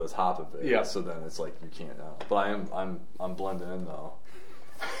the top of it. Yeah. So then it's like you can't know. But I'm blending in though.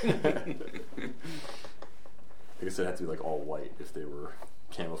 I guess it'd have to be like all white if they were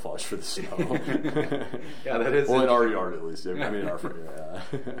camouflage for the snow. Yeah, that is. Well, in our yard at least. I mean, in our front yard.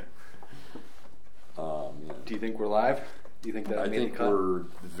 Yeah. Do you think we're live? Do you think that I made think the cut? we're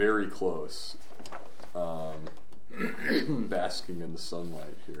very close. Basking in the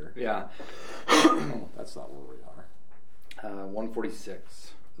sunlight here. Yeah. Oh, that's not where we are.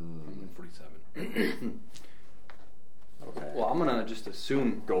 146. 147. Okay. Well, I'm gonna just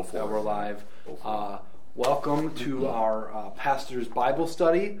assume Go for that it. we're live. Go for Welcome to our pastor's Bible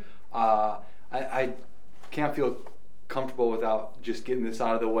study. I can't feel comfortable without just getting this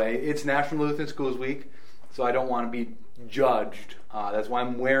out of the way. It's National Lutheran Schools Week, so I don't want to be judged. That's why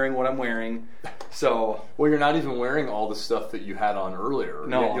I'm wearing what I'm wearing. So, Well, you're not even wearing all the stuff that you had on earlier.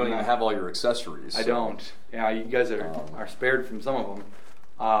 No, you don't I'm even not. have all your accessories. I so. don't. Yeah, you guys are spared from some of them.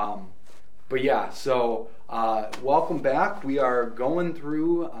 But yeah, so welcome back. We are going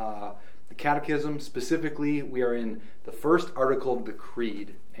through the Catechism. Specifically, we are in the first article of the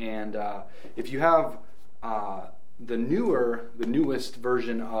Creed. And if you have the newest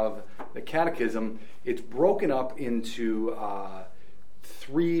version of the Catechism, it's broken up into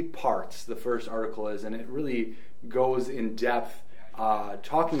 3 parts, the first article is, and it really goes in depth,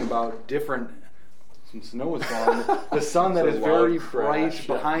 talking about different. Some snow is falling. The sun that It's a is very loud bright crash.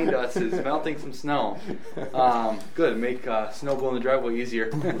 behind us is melting some snow. Good, make snow blow in the driveway easier.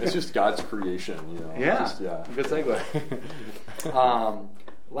 It's just God's creation, you know. Yeah, Just, yeah. good segue.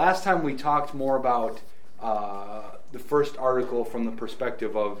 Last time we talked more about the first article from the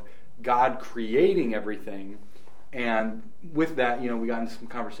perspective of God creating everything, and with that, we got into some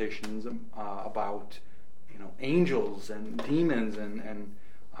conversations about angels and demons, and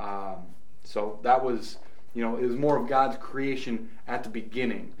so that was it was more of God's creation at the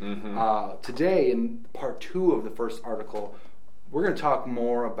beginning. Mm-hmm. Today, in part 2 of the first article, we're going to talk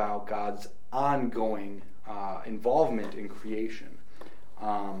more about God's ongoing involvement in creation,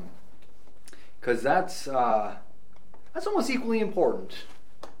 because that's almost equally important.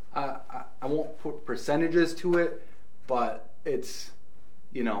 I won't put percentages to it, but it's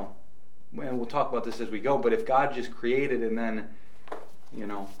and we'll talk about this as we go. But if God just created and then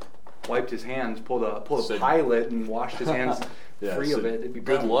wiped his hands, pulled a pilot and washed his hands free of it, it'd be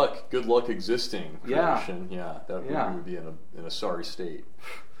good bad. luck. Good luck existing Yeah. creation. Yeah, that we would be in a sorry state.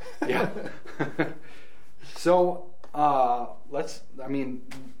 Yeah. So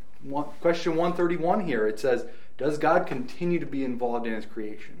question 131 here. It says, does God continue to be involved in his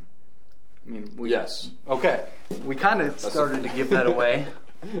creation? Yes. Okay. We kind of started to give that away.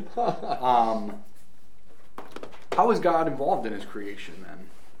 How is God involved in his creation then?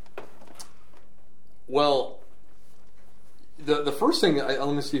 Well, the first thing, let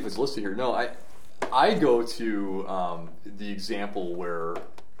me see if it's listed here. No, I go to the example where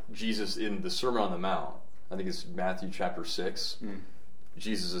Jesus in the Sermon on the Mount, I think it's Matthew chapter 6,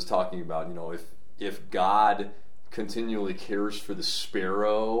 Jesus is talking about, if God continually cares for the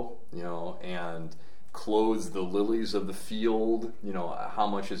sparrow, and clothes the lilies of the field, how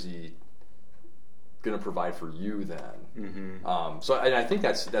much is he going to provide for you then? Mm-hmm. So I think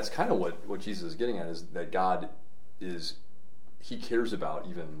that's kind of what Jesus is getting at, is that God he cares about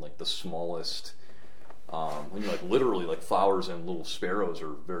even like the smallest, when you're literally flowers and little sparrows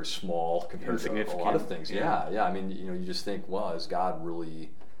are very small compared to a lot of things. Yeah. I mean, you just think, well, is God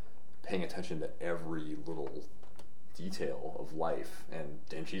really paying attention to every little detail of life? And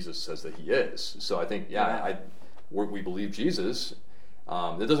Jesus says that he is. So I think, we believe Jesus.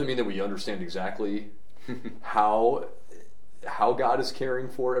 That doesn't mean that we understand exactly how God is caring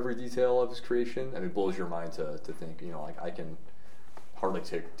for every detail of his creation. I mean, it blows your mind to think, I can hardly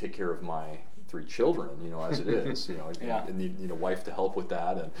take care of my 3 children, as it is. I need a wife to help with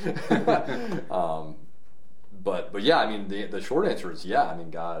that. And but yeah, I mean, the short answer is yeah. I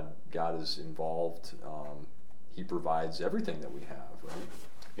mean, God is involved. He provides everything that we have, right?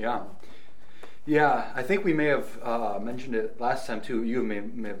 Yeah. Yeah, I think we may have mentioned it last time too. You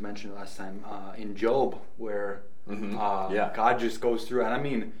may have mentioned it last time in Job, where God just goes through, and I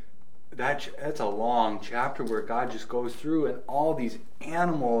mean that's a long chapter where God just goes through and all these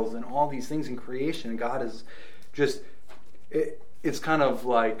animals and all these things in creation. And God is just it's kind of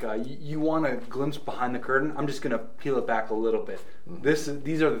like you want a glimpse behind the curtain. I'm just going to peel it back a little bit. Mm-hmm.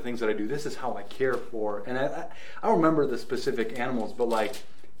 These are the things that I do. This is how I care for, and I don't remember the specific animals, but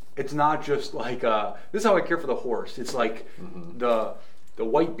it's not just this is how I care for the horse. It's like the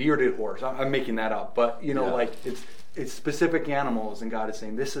white bearded horse. I'm making that up, but it's specific animals, and God is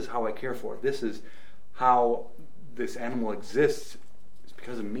saying, this is how I care for it. This is how this animal exists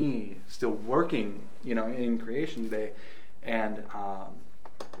because of me still working, in creation today. And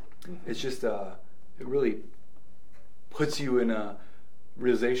it's just it really puts you in a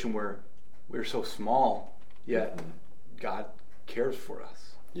realization where we're so small, yet God cares for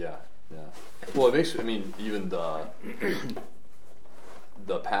us. Yeah. Well, it makes, even the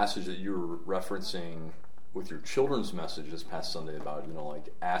passage that you were referencing with your children's message this past Sunday about,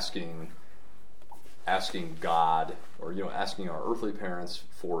 like asking God, or, asking our earthly parents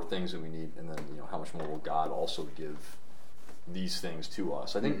for things that we need, and then, how much more will God also give these things to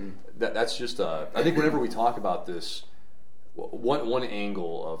us. I think that's just I think whenever we talk about this, one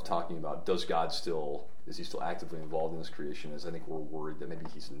angle of talking about is he still actively involved in this creation, is I think we're worried that maybe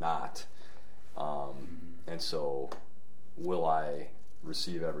he's not, and so will I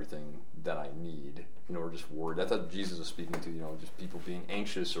receive everything that I need? We're just worried. That's what Jesus is speaking to, just people being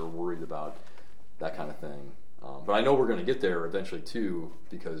anxious or worried about that kind of thing. But I know we're going to get there eventually too,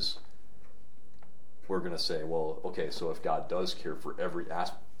 because we're going to say, well, okay, so if God does care for every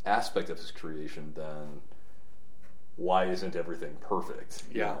aspect of his creation, then why isn't everything perfect?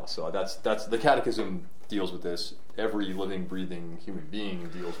 Yeah. So that's the Catechism deals with this. Every living, breathing human being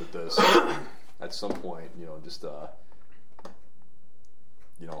deals with this at some point. Just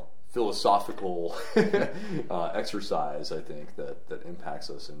philosophical exercise, I think, that impacts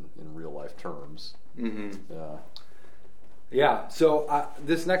us in real life terms. Mm-hmm. Yeah. So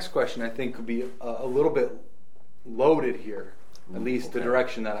this next question, I think, could be a little bit loaded here. At least the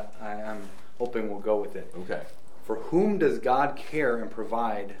direction that I'm hoping we'll go with it. Okay. For whom does God care and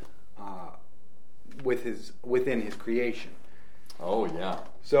provide within his creation? Oh, yeah.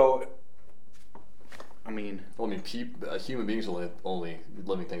 So, human beings are only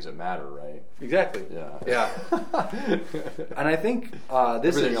living things that matter, right? Exactly. Yeah. And I think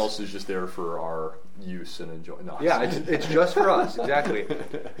everything else is just there for our use and enjoyment. No, yeah, it's just for us, exactly.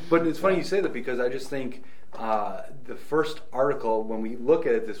 But it's funny you say that, because I just think the first article, when we look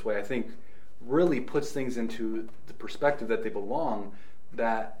at it this way, I think really puts things into the perspective that they belong.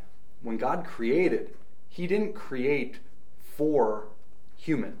 That when God created, he didn't create for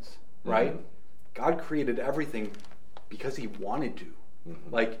humans, right? Mm-hmm. God created everything because he wanted to. Mm-hmm.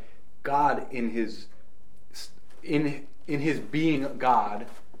 Like, God in his being God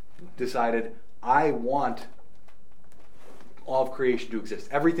decided, I want all of creation to exist.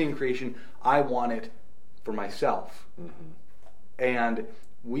 Everything in creation, I want it for myself. Mm-hmm. And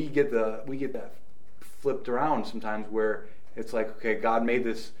we get that flipped around sometimes, where it's like, okay, God made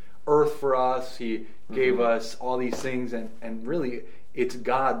this earth for us, he gave us all these things, and really it's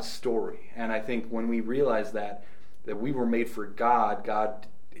God's story. And I think when we realize that we were made for God, God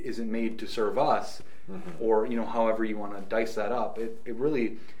isn't made to serve us, or however you want to dice that up, it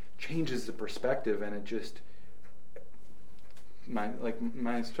really changes the perspective. And it just, my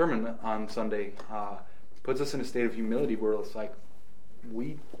sermon on Sunday puts us in a state of humility where it's like,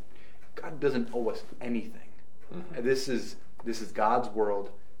 God doesn't owe us anything. And this is God's world.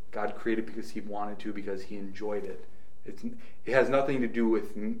 God created because he wanted to, because he enjoyed it. It has nothing to do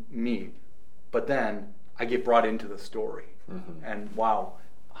with me, but then I get brought into the story, and wow,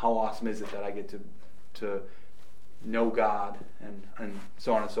 how awesome is it that I get to know God, and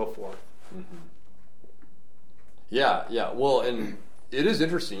so on and so forth. Yeah. Well, and it is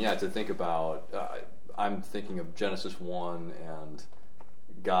interesting, to think about. I'm thinking of Genesis 1 and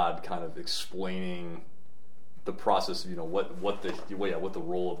God kind of explaining the process of what the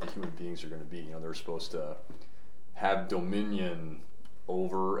role of the human beings are going to be. They're supposed to have dominion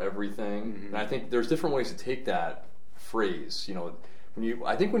over everything, and I think there's different ways to take that phrase. When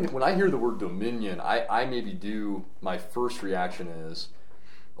I hear the word dominion, I maybe do, my first reaction is,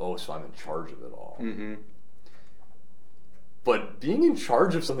 oh, so I'm in charge of it all. But being in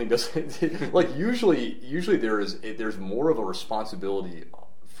charge of something doesn't, like, usually there's more of a responsibility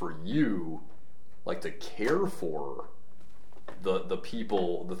for you, like, to care for the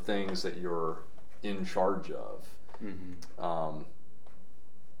people, the things that you're in charge of.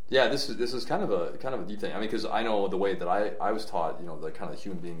 This is kind of a deep thing. Because I know the way that I was taught, the kind of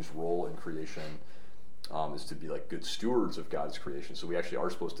human being's role in creation is to be like good stewards of God's creation. So we actually are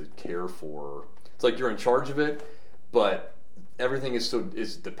supposed to care for. It's like you're in charge of it, but everything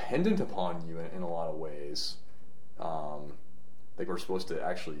is dependent upon you in a lot of ways. Like, we're supposed to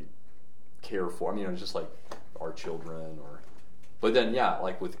actually care for. Just like our children, but then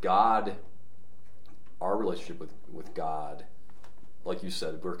like with God, our relationship with God, like you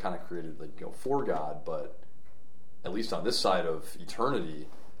said, we're kind of created for God, but at least on this side of eternity,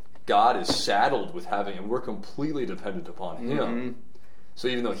 God is saddled with and we're completely dependent upon him. So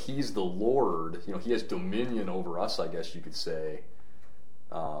even though he's the Lord, he has dominion over us, I guess you could say,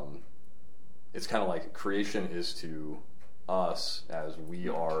 it's kind of like creation is to us as we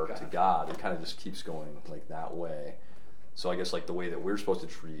are to God. It kind of just keeps going like that way. So I guess like the way that we're supposed to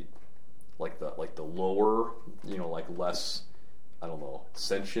treat like the lower, like less, I don't know,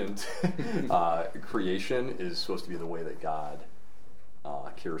 sentient creation is supposed to be the way that God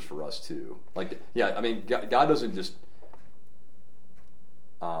cares for us too. Like, yeah, I mean, God doesn't just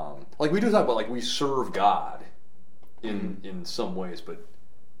like we do talk about like we serve God in some ways, but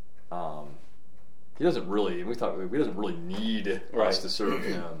He doesn't really. He doesn't really need us to serve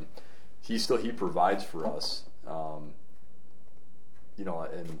Him. He provides for us, and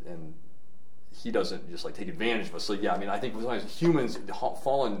He doesn't just like take advantage of us. So yeah, I mean, I think sometimes humans,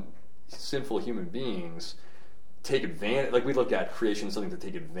 fallen, sinful human beings, take advantage. Like we look at creation as something to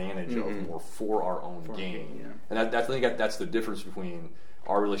take advantage of more for our own gain, and I think that's the difference between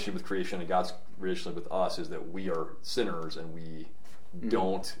our relationship with creation and God's relationship with us is that we are sinners and we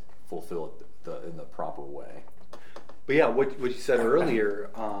don't fulfill it in the proper way. But yeah, what you said earlier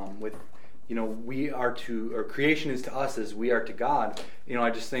with we are to, or creation is to us as we are to God.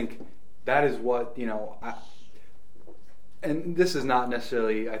 I just think that is what and this is not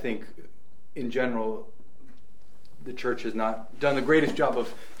necessarily, I think, in general, the church has not done the greatest job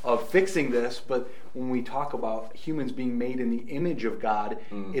of fixing this, but when we talk about humans being made in the image of God,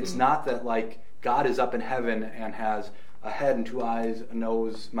 it's not that like God is up in heaven and has a head and two eyes, a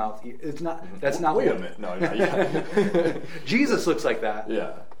nose, mouth. It's not. That's not. Wait a minute. No. Yeah. Jesus looks like that.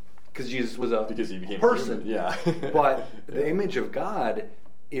 Yeah. Because Jesus was because he became person. Human. Yeah. But the image of God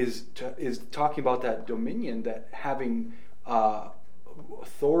is talking about that dominion, that having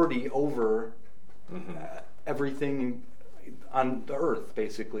authority over everything on the earth,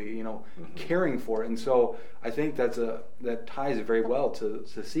 basically, caring for it. And so I think that ties very well to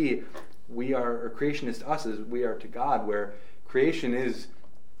see creation is to us as we are to God, where creation is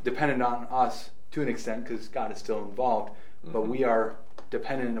dependent on us to an extent because God is still involved, but we are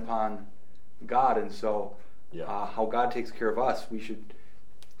dependent upon God, and so how God takes care of us, we should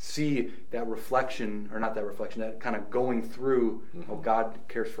see that reflection, or not that reflection, that kind of going through how God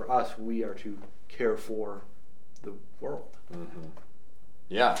cares for us, we are to care for the world.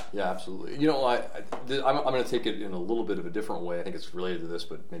 Yeah, absolutely. I'm going to take it in a little bit of a different way. I think it's related to this,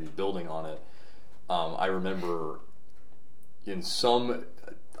 but maybe building on it. I remember in some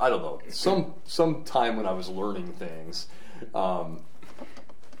time when I was learning things,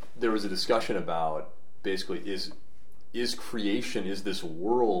 there was a discussion about basically is creation, is this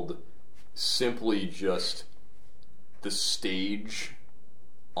world simply just the stage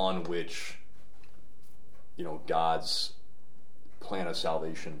on which God's plan of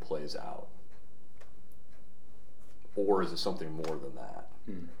salvation plays out, or is it something more than that?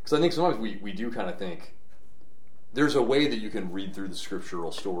 Because I think sometimes we do kind of think there's a way that you can read through the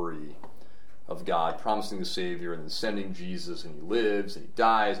scriptural story of God promising the Savior and then sending Jesus, and He lives and He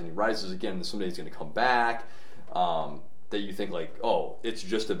dies and He rises again and someday He's going to come back, that you think like, oh, it's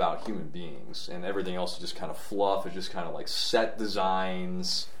just about human beings and everything else is just kind of fluff, it's just kind of like set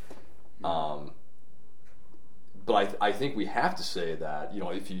designs. But I think we have to say that,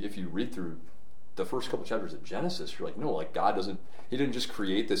 if you read through the first couple chapters of Genesis, you're like, no, like God He didn't just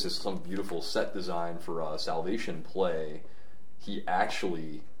create this as some beautiful set design for a salvation play. He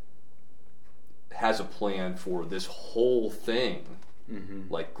actually has a plan for this whole thing,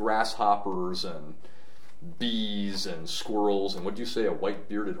 like grasshoppers and bees and squirrels and, what do you say, a white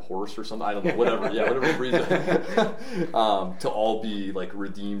bearded horse or something? I don't know, whatever. Yeah, whatever breed. To all be like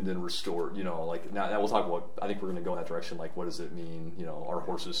redeemed and restored. Like now we'll talk about. I think we're going to go in that direction. Like, what does it mean? Are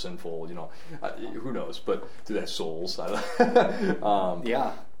horses sinful? Who knows? But do they have souls?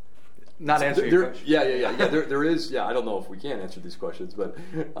 Yeah. Not answering your question. Yeah. There is. Yeah, I don't know if we can answer these questions, but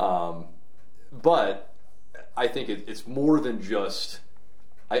I think it's more than just.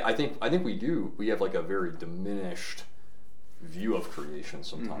 I think we do. We have like a very diminished view of creation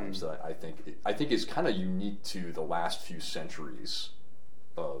sometimes that I think is kind of unique to the last few centuries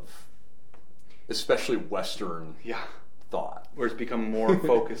of, especially Western thought, where it's become more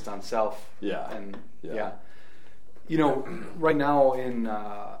focused on self. Right now in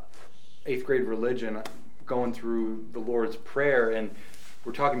 8th grade religion, going through the Lord's Prayer, and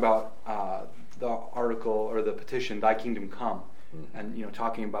we're talking about the article or the petition, "Thy kingdom come." And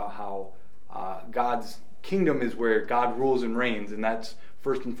talking about how God's kingdom is where God rules and reigns, and that's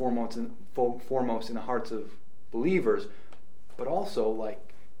first and foremost in the hearts of believers. But also, like,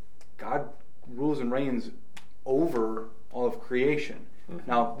 God rules and reigns over all of creation.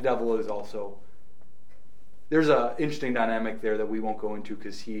 Now, the devil is also. There's an interesting dynamic there that we won't go into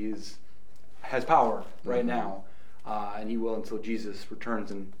because he has power right now. and he will until Jesus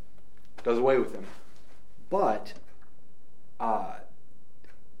returns and does away with him. But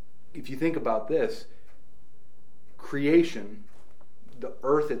if you think about this, creation, the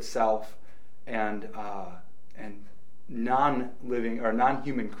earth itself, and non-living or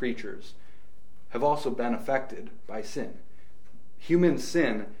non-human creatures have also been affected by sin. Human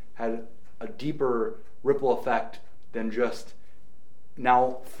sin had a deeper ripple effect than just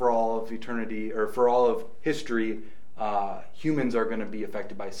now for all of eternity or for all of history, humans are going to be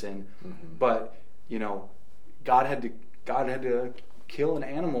affected by sin. Mm-hmm. But God had to kill an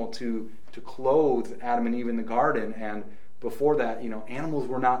animal to clothe Adam and Eve in the garden, and before that, animals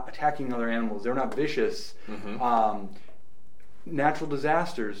were not attacking other animals. They're not vicious. Mm-hmm. Natural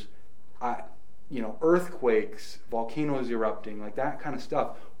disasters, earthquakes, volcanoes erupting, like that kind of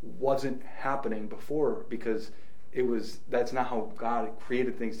stuff wasn't happening before because that's not how God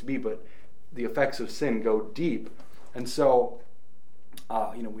created things to be. But the effects of sin go deep, and so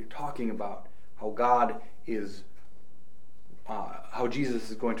we're talking about how God is, how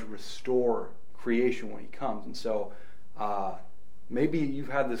Jesus is going to restore creation when He comes, and so. Maybe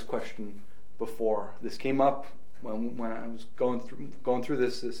you've had this question before. This came up when I was going through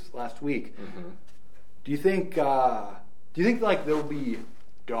this last week. Mm-hmm. Do you think like there'll be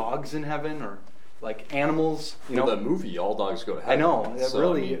dogs in heaven or like animals? The movie All Dogs Go to Heaven. I know.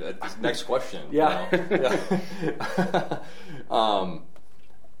 Next question. Yeah.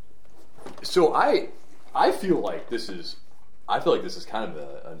 So I feel like this is kind of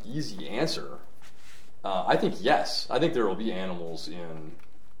an easy answer. I think yes. I think there will be animals in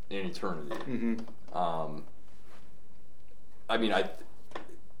eternity. Mm-hmm.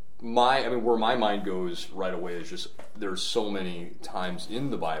 Where my mind goes right away is just there's so many times in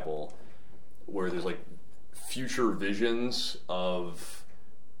the Bible where there's like future visions of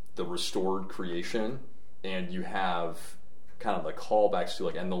the restored creation, and you have kind of the callbacks to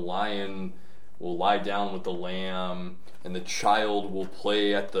and the lion will lie down with the lamb, and the child will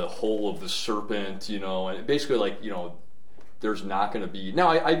play at the hole of the serpent, and basically there's not going to be... Now,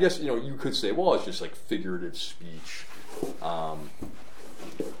 I guess, you could say, well, it's just like figurative speech.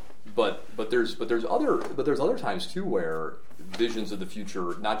 But there's other times too where visions of the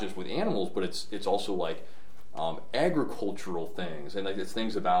future, not just with animals, but it's also like agricultural things, and it's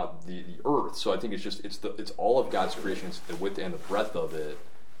things about the earth. So I think it's all of God's creation, it's the width and the breadth of it.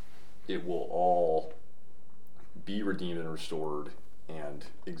 It will all be redeemed and restored and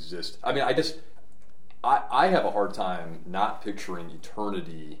exist. I have a hard time not picturing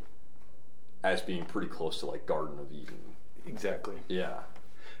eternity as being pretty close to like Garden of Eden. Exactly. Yeah.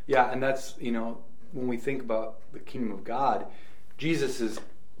 Yeah, and that's, when we think about the kingdom of God, Jesus'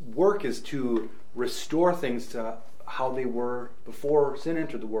 work is to restore things to how they were before sin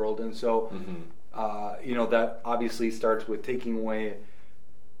entered the world. And so, mm-hmm. That obviously starts with taking away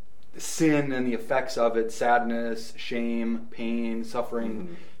sin and the effects of it, sadness, shame, pain, suffering,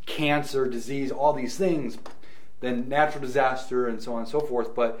 mm-hmm. cancer, disease, all these things, then natural disaster and so on and so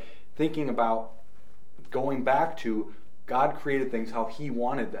forth. But thinking about going back to God created things how He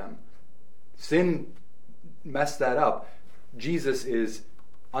wanted them. Sin messed that up. Jesus is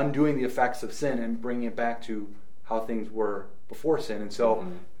undoing the effects of sin and bringing it back to how things were before sin. And so,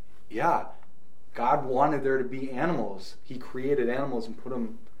 mm-hmm. yeah, God wanted there to be animals. He created animals and put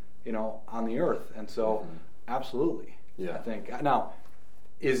them on the earth, and so mm-hmm. absolutely, yeah. I think now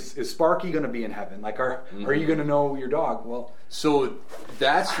is Sparky going to be in heaven? Like, are you going to know your dog? Well, so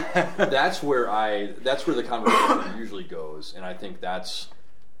that's where the conversation usually goes, and I think that's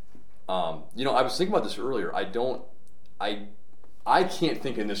I was thinking about this earlier. I can't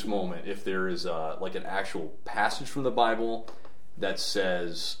think in this moment if there is like an actual passage from the Bible that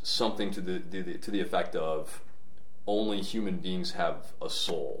says something to the effect of only human beings have a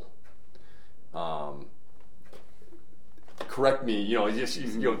soul. Correct me,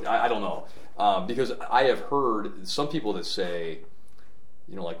 I don't know, because I have heard some people that say,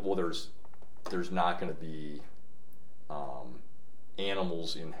 well, there's not going to be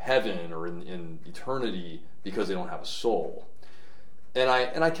animals in heaven or in eternity because they don't have a soul, and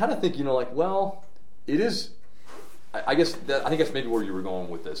I kind of think, well, it is. I think that's maybe where you were going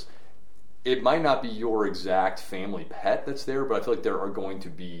with this. It might not be your exact family pet that's there, but I feel like there are going to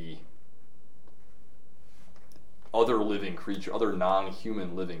be other living creatures, other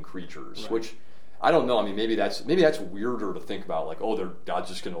non-human living creatures, right. Which I don't know. I mean, maybe that's weirder to think about. Like, God's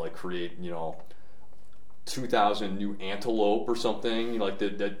just going to create 2,000 new antelope or something,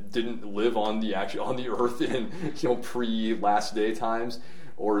 that didn't live on the earth in pre-last day times,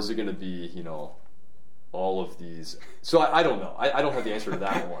 or is it going to be all of these? So I don't know. I don't have the answer to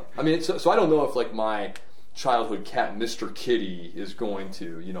that one. I mean, so I don't know if childhood cat, Mr. Kitty, is going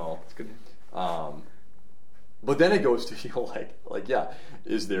to, That's good. But then it goes to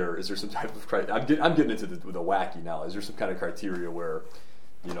is there some type of criteria? I'm getting into the wacky now. Is there some kind of criteria where,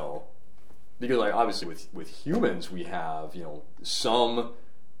 because obviously with humans we have some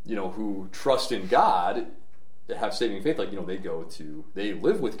who trust in God, have saving faith, they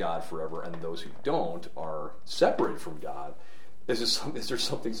live with God forever, and those who don't are separated from God. Is there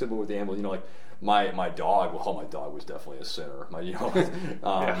something similar with the animal? My dog. Well, my dog was definitely a sinner.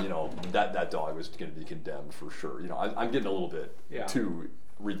 That dog was going to be condemned for sure. I'm getting a little bit too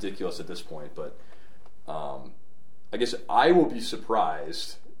ridiculous at this point, but I guess I will be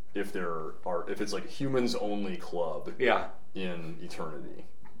surprised if it's like humans only club in eternity.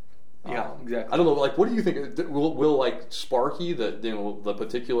 Yeah, exactly. I don't know. What do you think? Will Sparky, the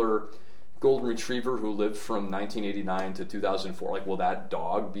particular golden retriever who lived from 1989 to 2004, will that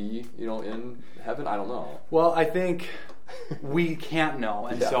dog be in heaven? I don't know. Well, I think we can't know,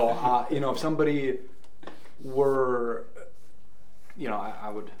 and so if somebody were, I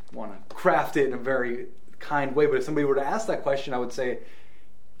would want to craft it in a very kind way, but if somebody were to ask that question, I would say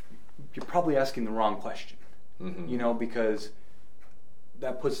you're probably asking the wrong question. Mm-hmm. Because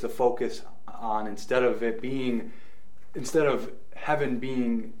that puts the focus on, instead of heaven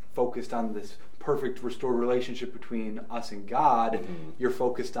being focused on this perfect restored relationship between us and God, you're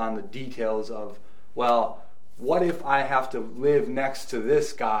focused on the details of, well, what if I have to live next to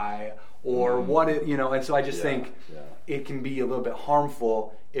this guy, or what if, and so I just think it can be a little bit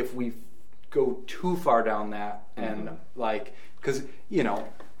harmful if we go too far down that, and because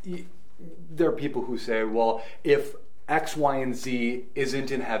there are people who say, well, if X, Y, and Z isn't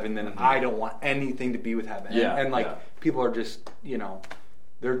in heaven, then I don't want anything to be with heaven. People are just,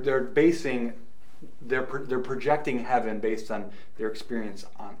 they're basing, they're projecting heaven based on their experience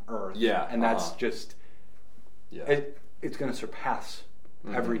on earth. Yeah. And that's just, it's going to surpass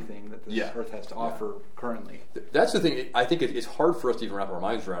everything that this earth has to offer currently. That's the thing. I think it's hard for us to even wrap our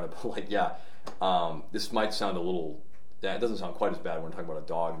minds around it, but this might sound a little, it doesn't sound quite as bad when we're talking about a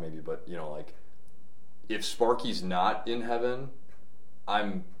dog maybe, but if Sparky's not in heaven,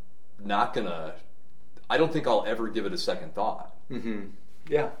 I don't think I'll ever give it a second thought. Mm-hmm.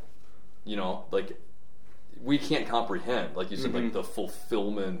 Yeah. We can't comprehend, like you said, the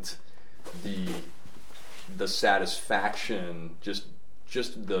fulfillment, the satisfaction, just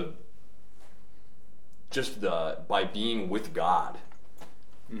the by being with God.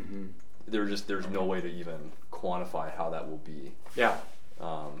 Mm-hmm. There's no way to even quantify how that will be. Yeah.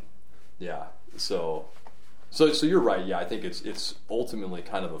 So you're right. Yeah, I think it's ultimately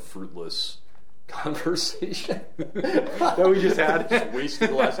kind of a fruitless conversation that we just had. Just wasted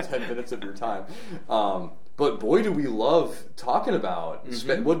the last 10 minutes of your time. But boy, do we love talking about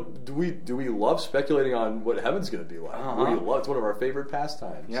what do we love speculating on what heaven's going to be like. What do you love? It's one of our favorite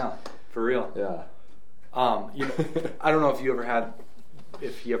pastimes. Yeah, for real. Yeah. I don't know if you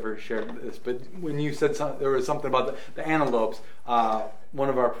ever shared this, but when you said there was something about the antelopes, one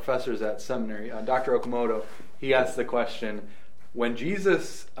of our professors at seminary, Dr. Okamoto, he asked the question, when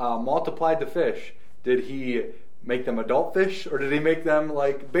Jesus multiplied the fish, did he make them adult fish, or did he make them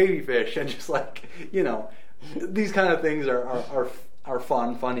like baby fish? And just these kind of things are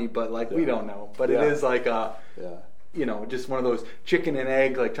funny, but we don't know. But it is just one of those chicken and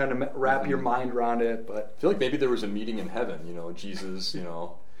egg, trying to wrap your mind around it. But I feel like maybe there was a meeting in heaven, Jesus,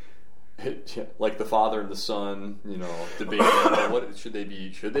 like the Father and the Son, debating what should they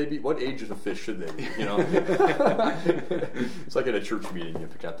be? What age of the fish should they be? It's like at a church meeting, you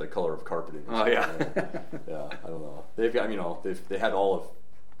pick out the color of carpeting. Oh yeah, yeah. I don't know. They've got they had all of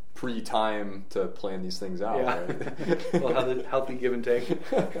pre-time to plan these things out. Yeah, right? Well, healthy give and take.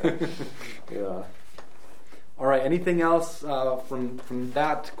 Yeah. All right. Anything else from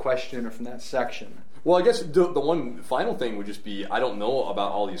that question or from that section? Well, I guess the one final thing would just be, I don't know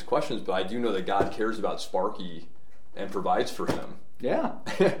about all these questions, but I do know that God cares about Sparky and provides for him. Yeah.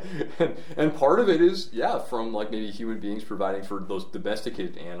 and part of it is, from maybe human beings providing for those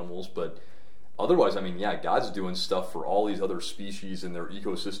domesticated animals, but otherwise, God's doing stuff for all these other species and their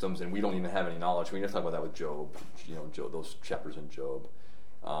ecosystems, and we don't even have any knowledge. We have to talk about that with Job, those chapters in Job.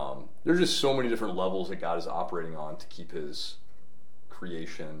 There's just so many different levels that God is operating on to keep his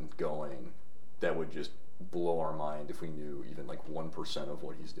creation going that would just blow our mind if we knew even 1% of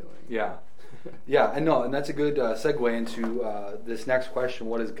what he's doing. Yeah. Yeah, and that's a good segue into this next question: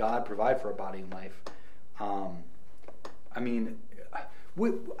 what does God provide for a body and life? I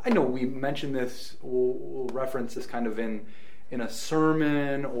know we mentioned this, we'll reference this kind of in a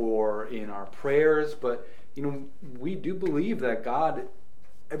sermon or in our prayers, but we do believe that God,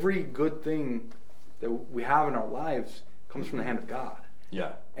 every good thing that we have in our lives comes from the hand of God.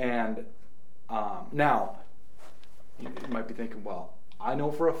 Yeah. And now, you might be thinking, well, I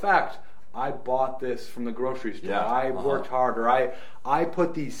know for a fact I bought this from the grocery store. Yeah. I worked hard, or I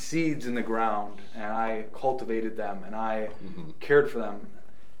put these seeds in the ground, and I cultivated them, and I cared for them.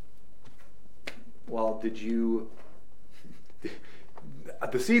 Well, did you...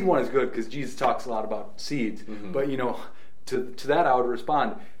 The seed one is good because Jesus talks a lot about seeds. But, to that I would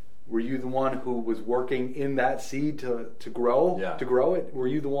respond, were you the one who was working in that seed to grow it? Were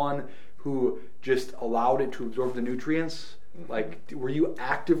you the one who just allowed it to absorb the nutrients? Like, were you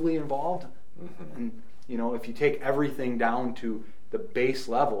actively involved? And, if you take everything down to the base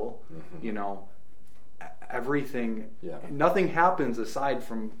level, everything, nothing happens aside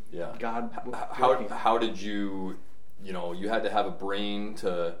from God. How did you, you had to have a brain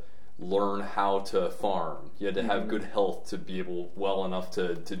to learn how to farm. You had to have good health to be able well enough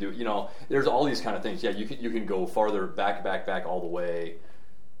to do, there's all these kind of things. Yeah, you can go farther back all the way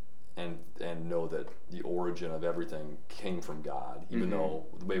and know that the origin of everything came from God, even though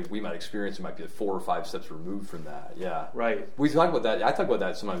the way we might experience it might be 4 or 5 steps removed from that. Yeah. Right. We talk about that. I talk about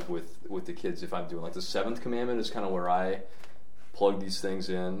that sometimes with the kids if I'm doing, like, the 7th commandment is kind of where I plug these things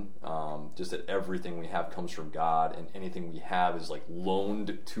in, just that everything we have comes from God, and anything we have is like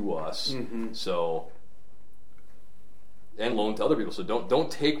loaned to us. So, and loaned to other people. So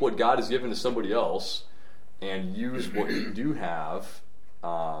don't take what God has given to somebody else and use what you do have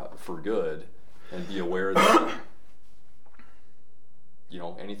for good, and be aware that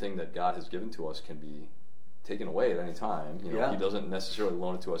anything that God has given to us can be taken away at any time. He doesn't necessarily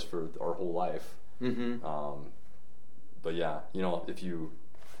loan it to us for our whole life. But yeah,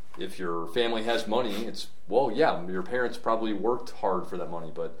 if your family has money, it's, your parents probably worked hard for that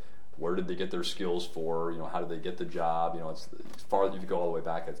money, but where did they get their skills for? How did they get the job? It's far, if you go all the way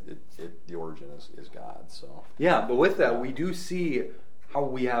back, the origin is God. So yeah, but with that, we do see how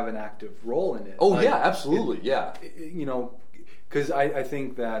we have an active role in it. Oh, like, absolutely, because I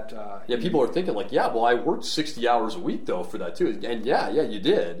think that people are thinking like, I worked 60 hours a week though for that too, and you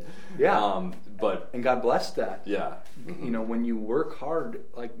did, and God blessed that. When you work hard,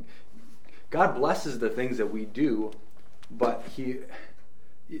 like, God blesses the things that we do, but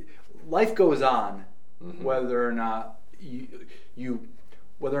life goes on, whether or not you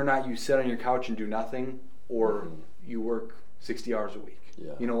sit on your couch and do nothing, or you work 60 hours a week.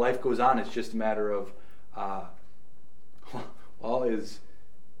 Life goes on. It's just a matter of,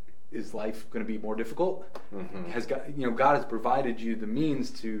 is life going to be more difficult? Has God, God has provided you the means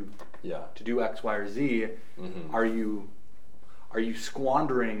to do X, Y, or Z. Are you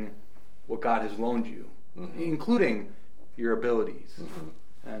squandering what God has loaned you, including your abilities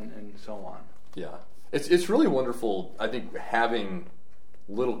and so on? Yeah, it's really wonderful, I think, having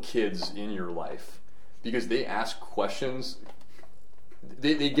little kids in your life, because they ask questions.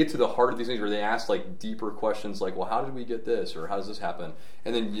 They get to the heart of these things, where they ask like deeper questions, like, well, how did we get this, or how does this happen?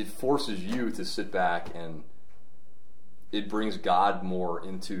 And then it forces you to sit back, and it brings God more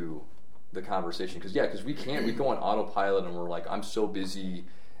into the conversation. Because we go on autopilot, and we're like, I'm so busy,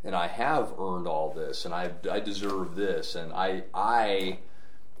 and I have earned all this, and I deserve this, and I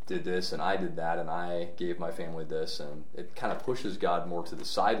did this, and I did that, and I gave my family this, and it kind of pushes God more to the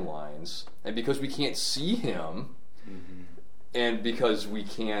sidelines. And because we can't see Him, and because we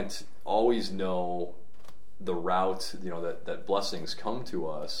can't always know the route, that blessings come to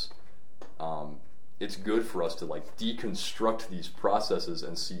us, it's good for us to like deconstruct these processes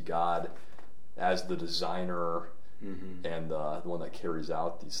and see God as the designer and the one that carries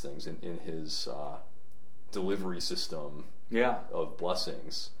out these things in His delivery system of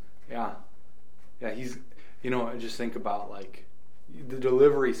blessings. He's, I just think about like the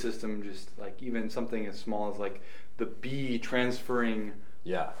delivery system, just like even something as small as like the bee transferring,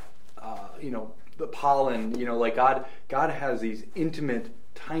 the pollen. Like God has these intimate,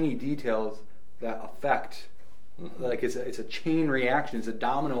 tiny details that affect, like it's a chain reaction, it's a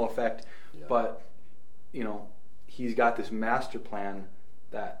domino effect. But He's got this master plan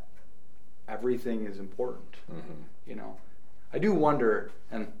that everything is important. I do wonder,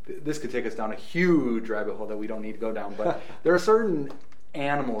 and this could take us down a huge rabbit hole that we don't need to go down, but there are certain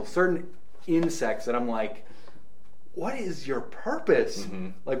animals, certain insects that I'm like, what is your purpose?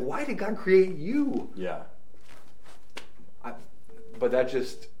 Like, why did God create you? But that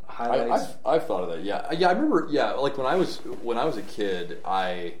just highlights. I've thought of that. I remember. Like when I was a kid,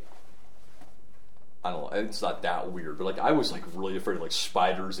 I don't know. It's not that weird, but like I was like really afraid of like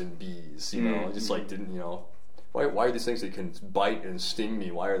spiders and bees. Just like didn't why are these things that can bite and sting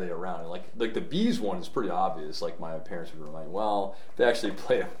me? Why are they around? And like the bees one is pretty obvious. Like my parents would remind, well, they actually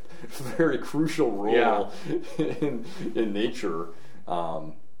play a very crucial role in nature.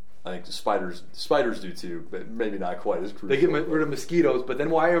 I think the spiders do too, but maybe not quite as crucial. They get rid of mosquitoes, but then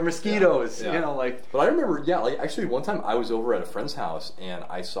why are mosquitoes? Yeah. You know, like. But I remember, like actually one time I was over at a friend's house and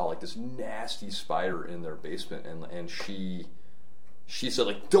I saw like this nasty spider in their basement, and she said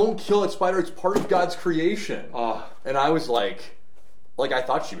like, "Don't kill that spider. It's part of God's creation." And I was like I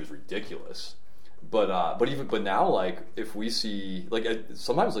thought she was ridiculous. But now, like, if we see, like,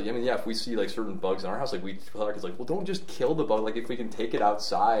 sometimes, like, I mean, yeah, if we see, like, certain bugs in our house, like, we tell our kids, like, well, don't just kill the bug. Like, if we can take it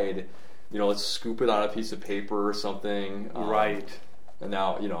outside, you know, let's scoop it on a piece of paper or something. Right. And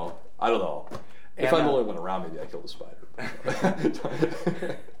now, you know, I don't know. If I'm the only one around, maybe I kill the spider.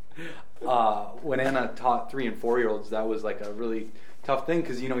 When Anna taught 3 and 4-year-olds, that was, like, a really tough thing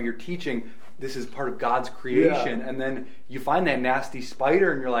because, you know, you're teaching this is part of God's creation, and then you find that nasty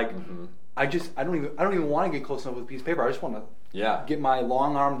spider, and you're like, I don't even want to get close enough with a piece of paper. I just want to get my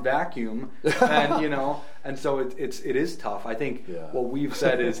long-armed vacuum, and you know, and so it is tough. I think what we've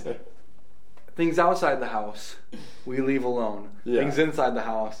said is things outside the house we leave alone. Things inside the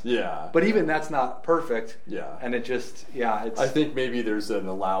house, But even that's not perfect. And it just it's. I think maybe there's an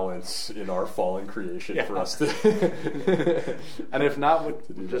allowance in our fallen creation for us to. And if not,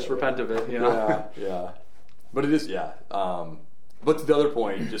 just repent of it. You know. But it is but to the other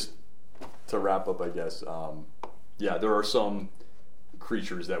point, just. To wrap up, I guess, there are some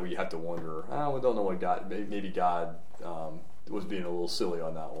creatures that we have to wonder, we don't know what God, maybe God was being a little silly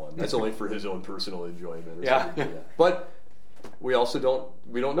on that one. That's only for his own personal enjoyment or something. But we also don't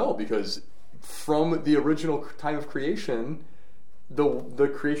know, because from the original time of creation,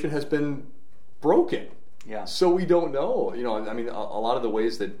 the creation has been broken. So we don't know. You know, I mean, a lot of the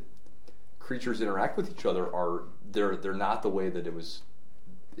ways that creatures interact with each other they're not the way that it was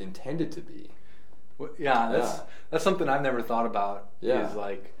intended to be. That's something I've never thought about. Is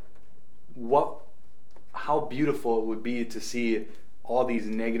like how beautiful it would be to see all these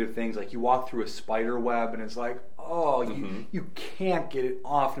negative things. Like you walk through a spider web and it's like, you can't get it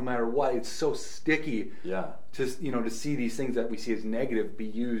off no matter what. It's so sticky. To see these things that we see as negative be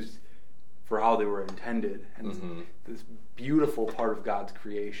used for how they were intended, and this beautiful part of God's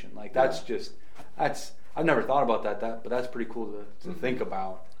creation. Like that's I've never thought about that, but that's pretty cool to think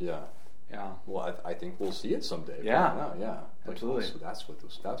about. Well, I think we'll see it someday. Absolutely. So that's what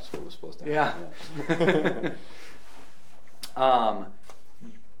was supposed to happen.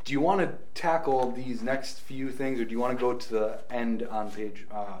 Do you want to tackle these next few things, or do you want to go to the end on page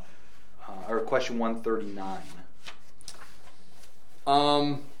or question 139?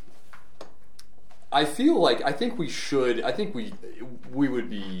 I think we should. I think we would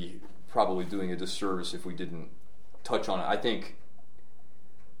be probably doing a disservice if we didn't touch on it. I think,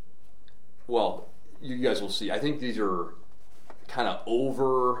 well, you guys will see. I think these are kind of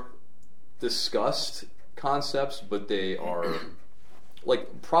over discussed concepts, but they are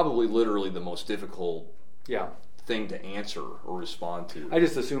like probably literally the most difficult thing to answer or respond to. I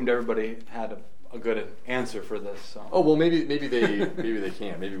just assumed everybody had a good answer for this. So. Oh well, maybe they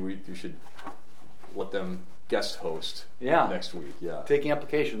can. Maybe we should let them guest host next week. Taking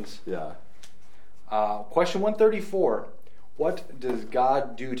applications. Question 134. What does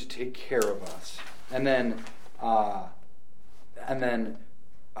God do to take care of us? And then I'll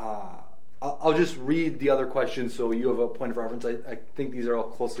just read the other questions so you have a point of reference. I think these are all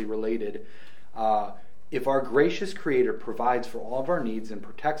closely related. If our gracious Creator provides for all of our needs and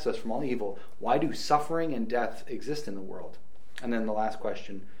protects us from all evil, why do suffering and death exist in the world? And then the last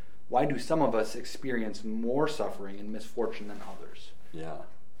question, why do some of us experience more suffering and misfortune than others?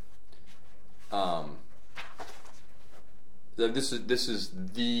 This is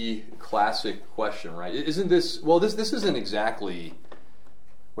the classic question, right? Isn't this? Well, this isn't exactly.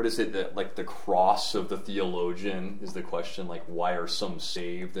 What is it that like the cross of the theologian is the question? Like, why are some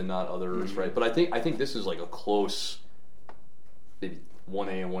saved and not others, right? But I think this is like a close, maybe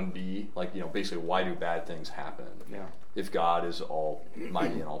 1A and 1B. Like, you know, basically, why do bad things happen? If God is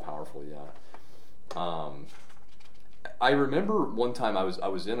almighty and all powerful, I remember one time I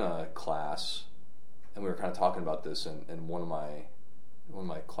was in a class, and we were kind of talking about this, and one of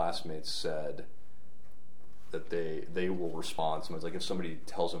my classmates said that they will respond. Someone's like, if somebody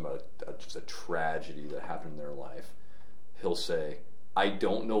tells them about just a tragedy that happened in their life, he'll say, I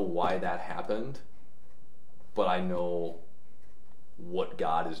don't know why that happened, but I know what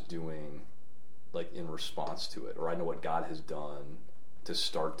God is doing, like in response to it, or I know what God has done to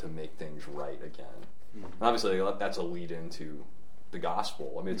start to make things right again. And obviously that's a lead into the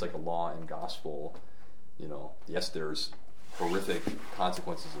gospel. I mean, it's like a law and gospel yes, there's horrific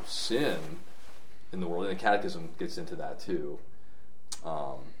consequences of sin in the world, and the Catechism gets into that too.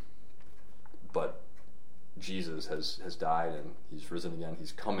 But Jesus has died and he's risen again.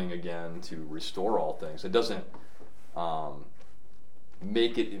 He's coming again to restore all things. It doesn't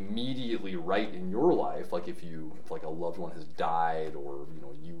make it immediately right in your life, like if like a loved one has died, or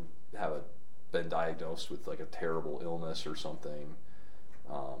you have been diagnosed with like a terrible illness or something.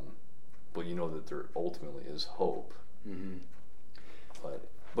 But you know that there ultimately is hope. Mm-hmm. But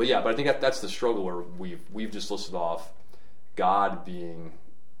I think that's the struggle where we've just listed off God being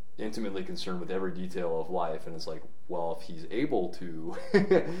intimately concerned with every detail of life, and it's like, well, if he's able to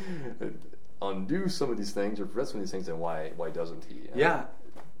undo some of these things or prevent some of these things, then why doesn't he? And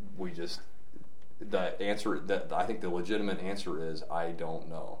the answer that I think the legitimate answer is, I don't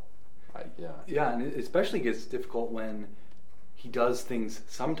know. And it especially gets difficult when he does things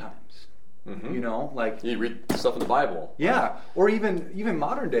sometimes. Mm-hmm. Like you read stuff in the Bible. Yeah, or even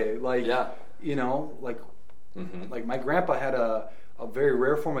modern day, like Mm-hmm. Like my grandpa had a very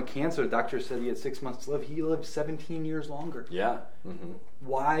rare form of cancer. The doctor said he had 6 months to live. He lived 17 years longer. Yeah. Mm-hmm.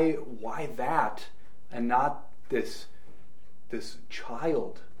 Why that and not this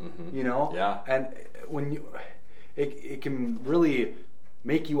child? Mm-hmm. Yeah. And when it can really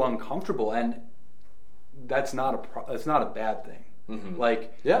make you uncomfortable, and that's not a bad thing. Mm-hmm.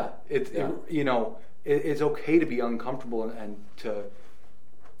 Like it's okay to be uncomfortable and to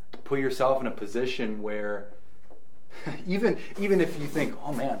put yourself in a position where even if you think,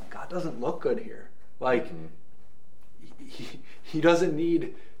 oh man, God doesn't look good here, like he doesn't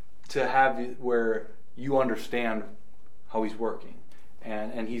need to have it where you understand how he's working,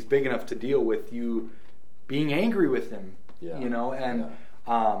 and he's big enough to deal with you being angry with him,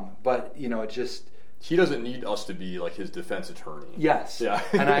 but it just, he doesn't need us to be like his defense attorney. Yes. Yeah.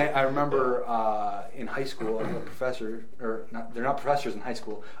 And I remember in high school, a professor, they're not professors in high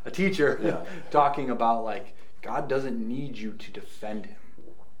school, a teacher talking about like, God doesn't need you to defend him.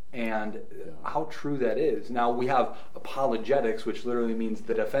 And how true that is. Now we have apologetics, which literally means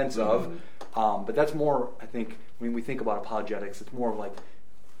the defense of, but that's more, I think, when we think about apologetics, it's more of like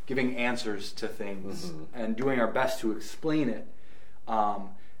giving answers to things and doing our best to explain it. And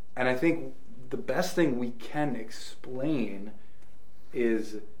I think the best thing we can explain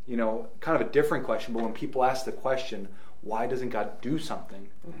is, kind of a different question, but when people ask the question, why doesn't God do something?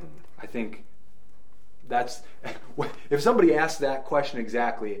 I think that's, if somebody asks that question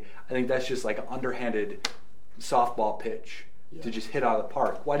exactly, I think that's just like an underhanded softball pitch to just hit out of the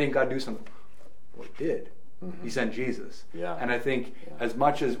park. Why didn't God do something? Well, he did. He sent Jesus. Yeah. And I think as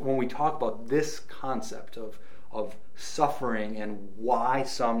much as when we talk about this concept of suffering and why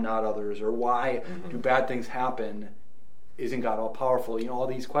some, not others, or why do bad things happen, isn't God all powerful? All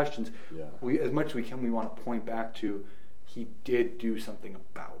these questions. We, as much as we can, we want to point back to he did do something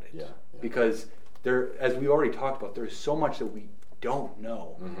about it. Because there, as we already talked about, there's so much that we don't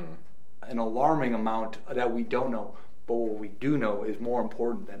know, an alarming amount that we don't know. But what we do know is more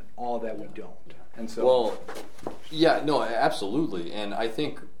important than all that we don't. And so, absolutely. And I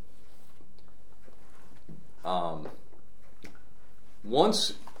think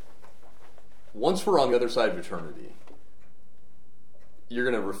once we're on the other side of eternity, you're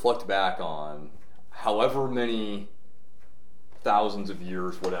going to reflect back on however many thousands of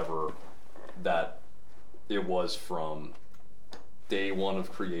years, whatever, that it was from day one of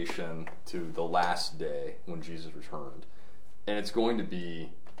creation to the last day when Jesus returned. And it's going to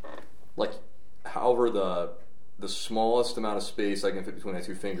be like however the smallest amount of space I can fit between my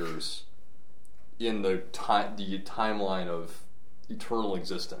two fingers in the timeline of eternal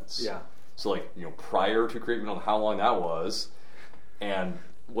existence. Yeah. So like, prior to creation, we don't know how long that was, and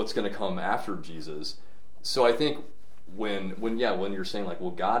what's going to come after Jesus. So I think when you're saying like,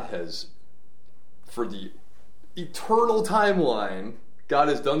 well, God has, for the eternal timeline, God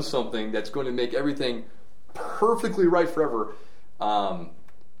has done something that's going to make everything perfectly right forever.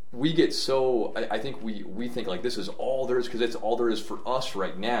 We get so, I think we think like this is all there is because it's all there is for us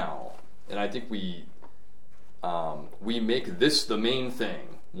right now. And I think we make this the main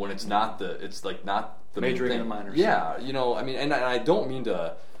thing when it's not it's like not the majoring main in thing. the minor. Yeah, I mean, and I don't mean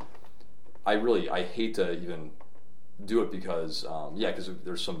to. I hate to even do it because because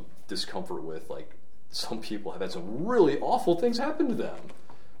there's some discomfort with like some people have had some really awful things happen to them,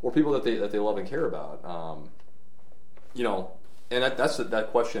 or people that they love and care about. And that's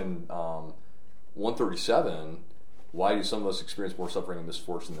that question 137. Why do some of us experience more suffering and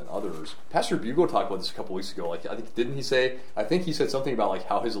misfortune than others? Pastor Bugo talked about this a couple weeks ago. Like, I think he said something about like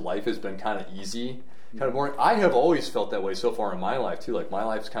how his life has been kind of easy, kind of boring. I have always felt that way so far in my life too. Like my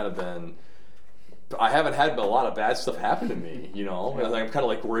life's kind of been I haven't had a lot of bad stuff happen to me, you know. And I'm kind of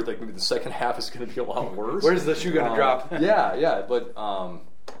like worried, like maybe the second half is going to be a lot worse. Where's the shoe going to drop? yeah, but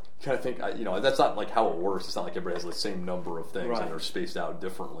kind of think, you know, that's not like how it works. It's not like everybody has the same number of things and they're spaced out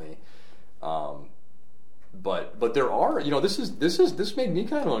differently. But there are, you know, this made me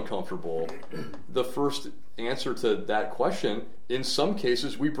kind of uncomfortable. The first answer to that question, in some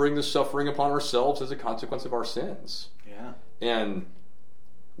cases, we bring the suffering upon ourselves as a consequence of our sins. Yeah, and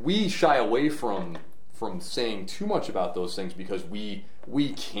we shy away from saying too much about those things because we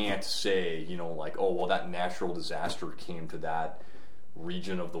can't say, you know, like, oh, well, that natural disaster came to that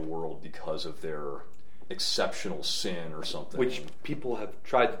region of the world because of their exceptional sin or something, which people have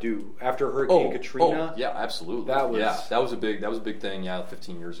tried to do after Hurricane Katrina. Oh, yeah, absolutely. That was a big thing. Yeah,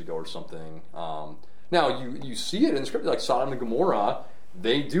 15 years ago or something. Now you see it in Scripture, like Sodom and Gomorrah.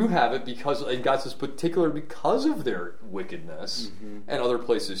 They do have it because, and God says, particularly because of their wickedness, and other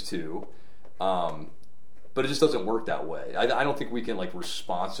places too. But it just doesn't work that way. I don't think we can like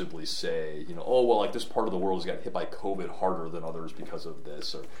responsibly say, you know, oh well, like this part of the world has got hit by COVID harder than others because of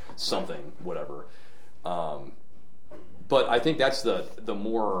this or something, whatever. But I think that's the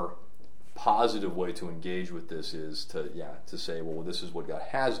more positive way to engage with this is to say, well, this is what God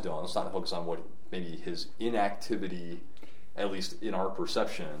has done. Let's not focus on what maybe His inactivity, at least in our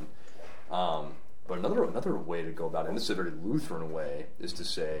perception. But another way to go about it, and this is a very Lutheran way, is to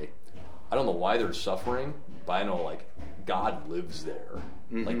say, I don't know why they're suffering, but I know like God lives there.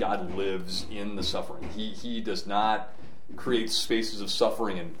 Like God lives in the suffering. He does not create spaces of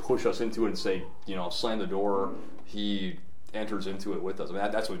suffering and push us into it and say, you know, slam the door. He enters into it with us. I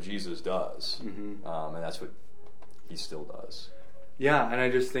mean, that's what Jesus does, and that's what He still does. Yeah, and I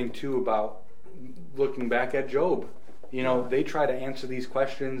just think too about looking back at Job. You know, they try to answer these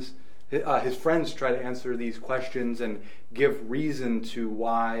questions. His friends try to answer these questions and give reason to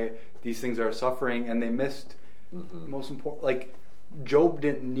why these things are suffering, and they missed the most important. Like, Job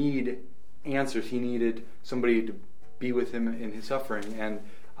didn't need answers; he needed somebody to be with him in his suffering. And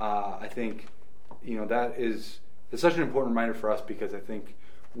I think, you know, it's such an important reminder for us, because I think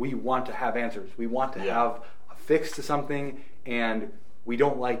we want to have answers. We want to have a fix to something, and we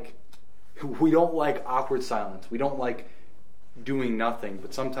don't like awkward silence. We don't like doing nothing,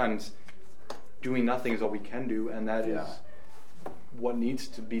 but sometimes doing nothing is all we can do, and that is what needs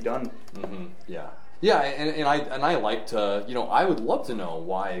to be done. And I like to, you know, I would love to know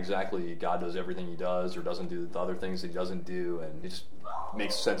why exactly God does everything He does or doesn't do the other things He doesn't do, and it just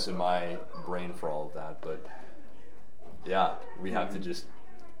makes sense in my brain for all of that. But yeah, we have to just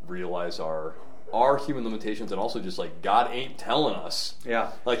realize our human limitations, and also just like God ain't telling us.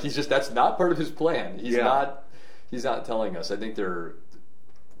 Yeah, like that's not part of His plan. He's not telling us. I think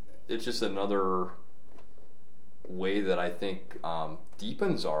it's just another way that I think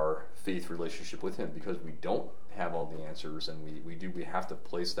deepens our faith relationship with Him, because we don't have all the answers, and we have to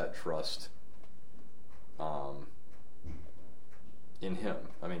place that trust in Him.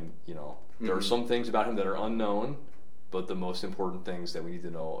 I mean, you know, there are some things about Him that are unknown, but the most important things that we need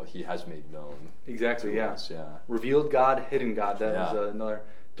to know, He has made known. Exactly. Us, revealed God, hidden God. That was another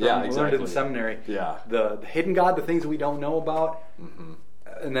term we learned in the seminary. The hidden God, the things that we don't know about,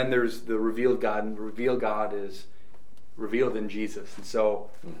 and then there's the revealed God, and the revealed God is revealed in Jesus. And so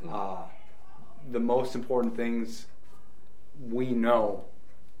the most important things we know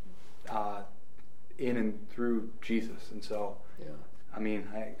in and through Jesus. And so I mean,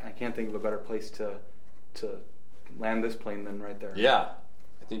 I can't think of a better place to land this plane than right there. Yeah,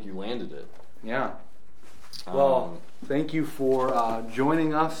 I think you landed it. Yeah. Well, thank you for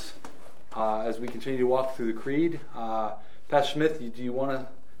joining us as we continue to walk through the Creed. Pastor Smith, do you want to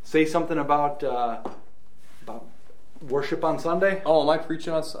say something about worship on Sunday? Oh, am I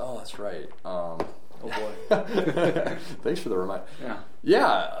preaching on? Oh, that's right. Oh boy. Thanks for the reminder.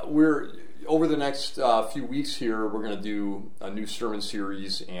 Yeah. We're over the next few weeks here. We're going to do a new sermon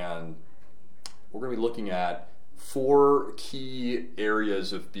series, and we're going to be looking at 4 key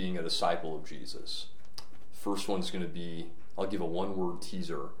areas of being a disciple of Jesus. First one's going to be, I'll give a one-word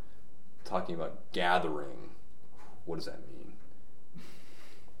teaser, talking about gathering. What does that mean?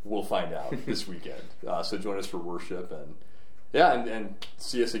 We'll find out this weekend. So join us for worship, and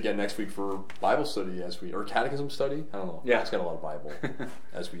see us again next week for Bible study or catechism study. I don't know. Yeah, it's got a lot of Bible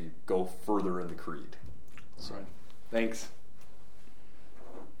as we go further in the Creed. So. Right. Thanks.